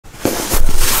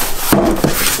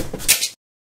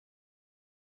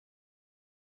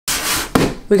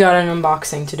We got an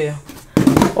unboxing to do.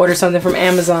 Ordered something from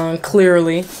Amazon,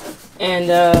 clearly. And,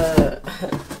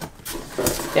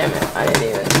 damn it, I didn't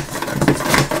even.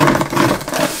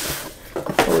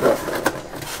 Hold up.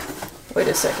 Wait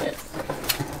a second.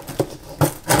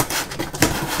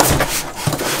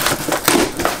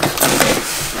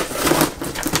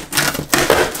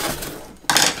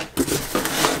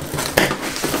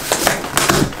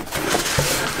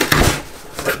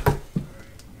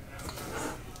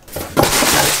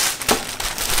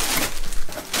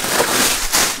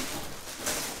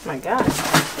 My God.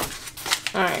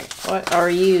 Alright, what are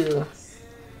you?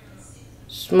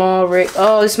 Small rig.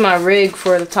 Oh, this is my rig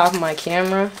for the top of my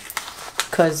camera.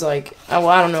 Because, like, well,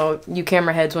 I don't know, you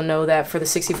camera heads will know that for the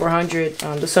 6400,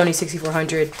 the Sony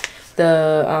 6400,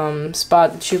 the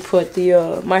spot that you put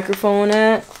the microphone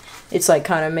at, it's like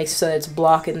kind of makes it so that it's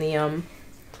blocking the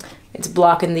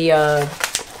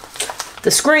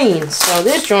screen. So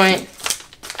this joint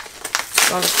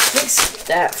gonna fix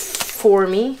that for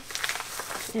me.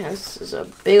 Yeah, this is a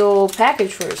big old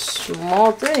package for a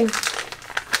small thing.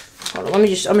 Hold on, I'm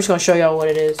just gonna show y'all what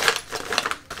it is.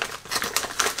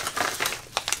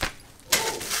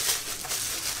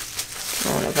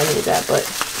 I don't know if I needed that, but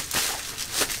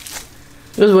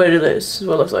this is what it is. This is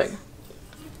what it looks like.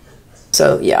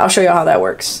 So yeah, I'll show y'all how that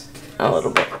works in a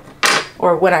little bit,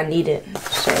 or when I need it.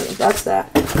 So that's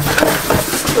that.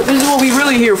 But this is what we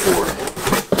really here for.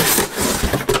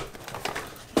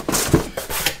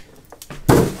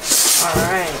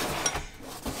 Alright.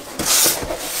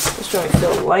 This joint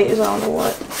feels light as I don't know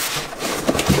what.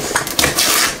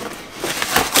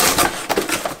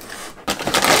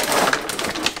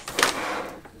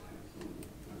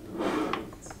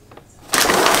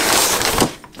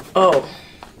 Oh.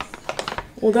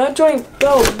 Well, that joint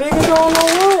felt big as I don't know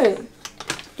what.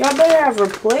 Y'all better have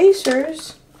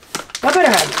replacers. Y'all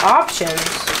better have options.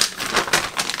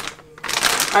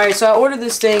 Alright, so I ordered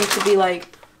this thing to be like,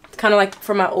 kind of like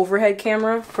for my overhead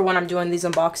camera, for when I'm doing these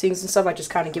unboxings and stuff. I just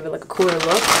kind of give it like a cooler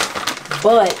look.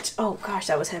 But, oh gosh,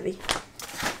 that was heavy.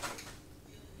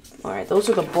 Alright, those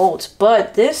are the bolts.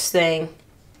 But this thing,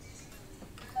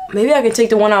 maybe I can take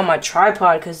the one out of my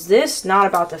tripod, because this not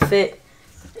about to fit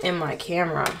in my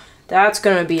camera. That's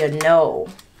gonna be a no.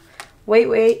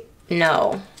 Wait,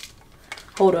 no.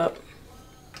 Hold up.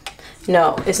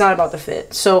 No, it's not about to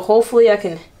fit. So hopefully I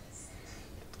can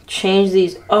change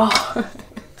these. Oh.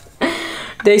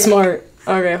 They smart.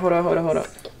 Okay, hold up.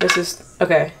 This is,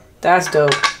 okay, that's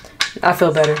dope. I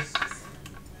feel better.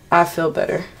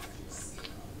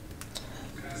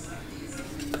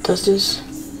 But does this?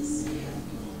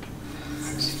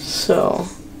 So.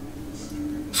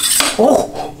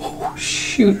 Oh,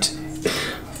 shoot.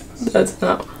 That's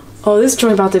not. Oh, this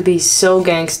joint about to be so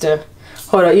gangsta.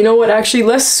 Hold on. You know what? Actually,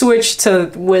 let's switch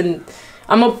to when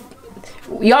y'all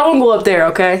gonna go up there,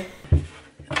 okay?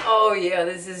 Oh yeah,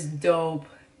 this is dope,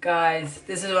 guys.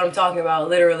 This is what I'm talking about,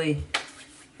 literally.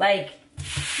 Like,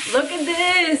 look at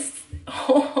this.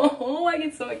 Oh, I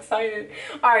get so excited.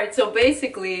 All right, so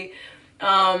basically,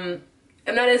 I'm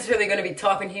not necessarily going to be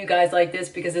talking to you guys like this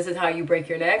because this is how you break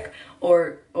your neck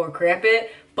or cramp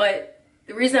it. But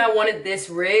the reason I wanted this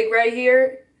rig right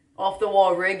here, off the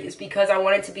wall rig, is because I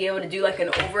wanted to be able to do like an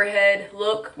overhead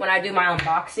look when I do my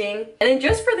unboxing. And then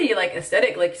just for the like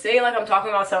aesthetic, like say like I'm talking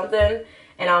about something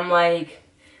and I'm like,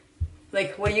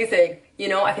 what do you think? You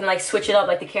know, I can like switch it up,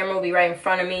 like the camera will be right in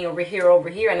front of me over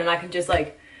here, and then I can just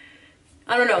like,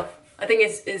 I don't know. I think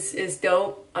it's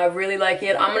dope. I really like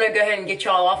it. I'm gonna go ahead and get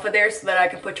y'all off of there so that I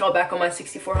can put y'all back on my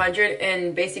 6400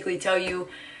 and basically tell you,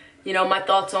 you know, my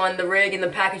thoughts on the rig and the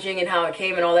packaging and how it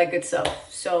came and all that good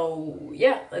stuff. So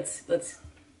yeah, let's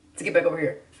get back over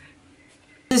here.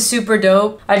 This is super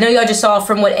dope. I know y'all just saw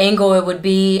from what angle it would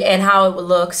be and how it would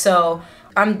look, so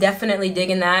I'm definitely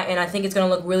digging that, and I think it's gonna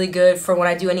look really good for when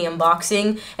I do any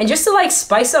unboxing and just to like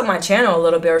spice up my channel a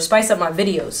little bit, or spice up my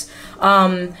videos.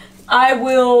 I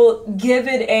will give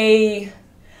it a,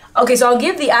 okay, so I'll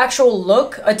give the actual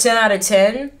look a 10 out of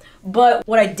 10, but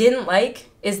what I didn't like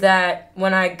is that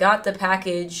when I got the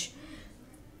package,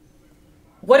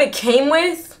 what it came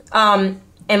with,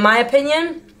 in my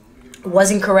opinion,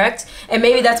 wasn't correct. And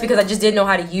maybe that's because I just didn't know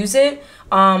how to use it.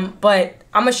 But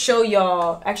I'm gonna show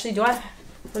y'all, actually, let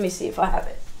me see if I have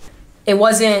it. It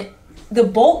wasn't, the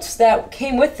bolts that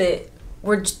came with it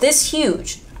were this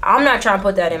huge. I'm not trying to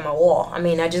put that in my wall. I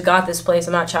mean, I just got this place.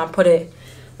 I'm not trying to put it,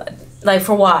 like,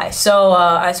 for why. So,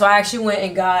 so I actually went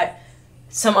and got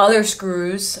some other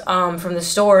screws from the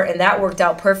store, and that worked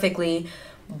out perfectly.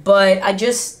 But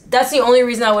that's the only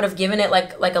reason I would have given it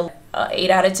like a 8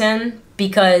 out of 10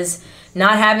 because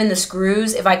not having the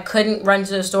screws, if I couldn't run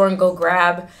to the store and go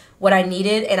grab what I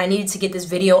needed and I needed to get this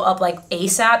video up like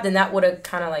ASAP, then that would have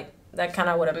kind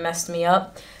of would have messed me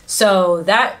up. So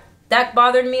that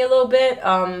bothered me a little bit,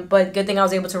 but good thing I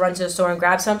was able to run to the store and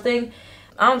grab something.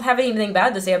 I don't have anything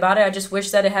bad to say about it. I just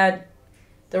wish that it had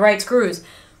the right screws.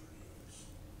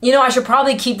 You know, I should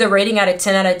probably keep the rating at a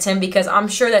 10 out of 10 because I'm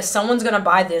sure that someone's going to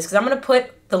buy this because I'm going to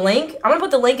put the link. I'm going to put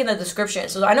the link in the description.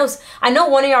 So I know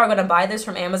one of y'all are going to buy this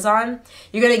from Amazon.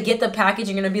 You're going to get the package.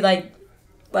 You're going to be like,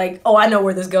 oh, I know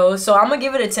where this goes. So I'm going to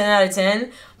give it a 10 out of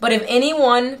 10. But if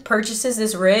anyone purchases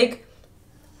this rig,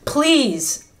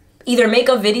 please either make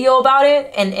a video about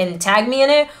it and tag me in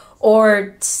it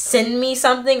or send me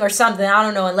something or something, I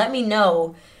don't know, and let me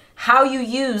know how you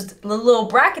used the little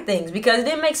bracket things because it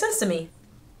didn't make sense to me.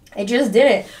 It just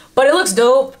didn't. But it looks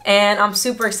dope and I'm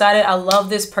super excited. I love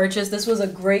this purchase. This was a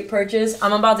great purchase.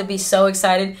 I'm about to be so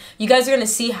excited. You guys are going to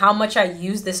see how much I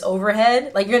use this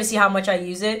overhead. Like, you're going to see how much I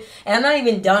use it. And I'm not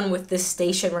even done with this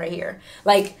station right here.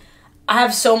 Like, I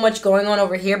have so much going on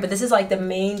over here, but this is like the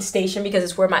main station because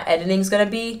it's where my editing is going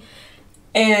to be.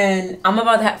 And I'm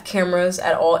about to have cameras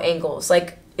at all angles.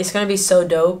 Like, it's going to be so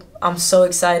dope. I'm so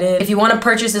excited. If you want to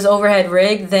purchase this overhead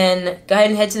rig, then go ahead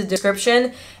and head to the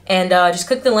description and just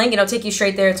click the link and it'll take you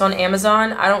straight there. It's on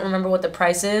Amazon. I don't remember what the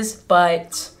price is,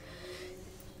 but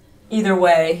either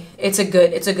way, it's a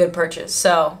good purchase.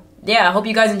 So yeah, I hope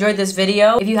you guys enjoyed this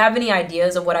video. If you have any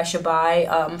ideas of what I should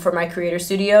buy for my creator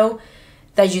studio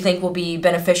that you think will be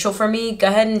beneficial for me, go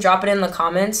ahead and drop it in the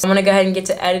comments. I'm gonna go ahead and get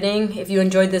to editing. If you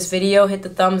enjoyed this video, hit the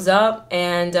thumbs up,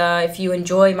 and if you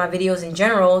enjoy my videos in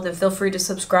general, then feel free to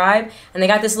subscribe. And they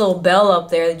got this little bell up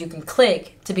there that you can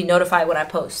click to be notified when I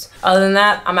post. Other than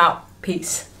that, I'm out.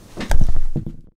 Peace.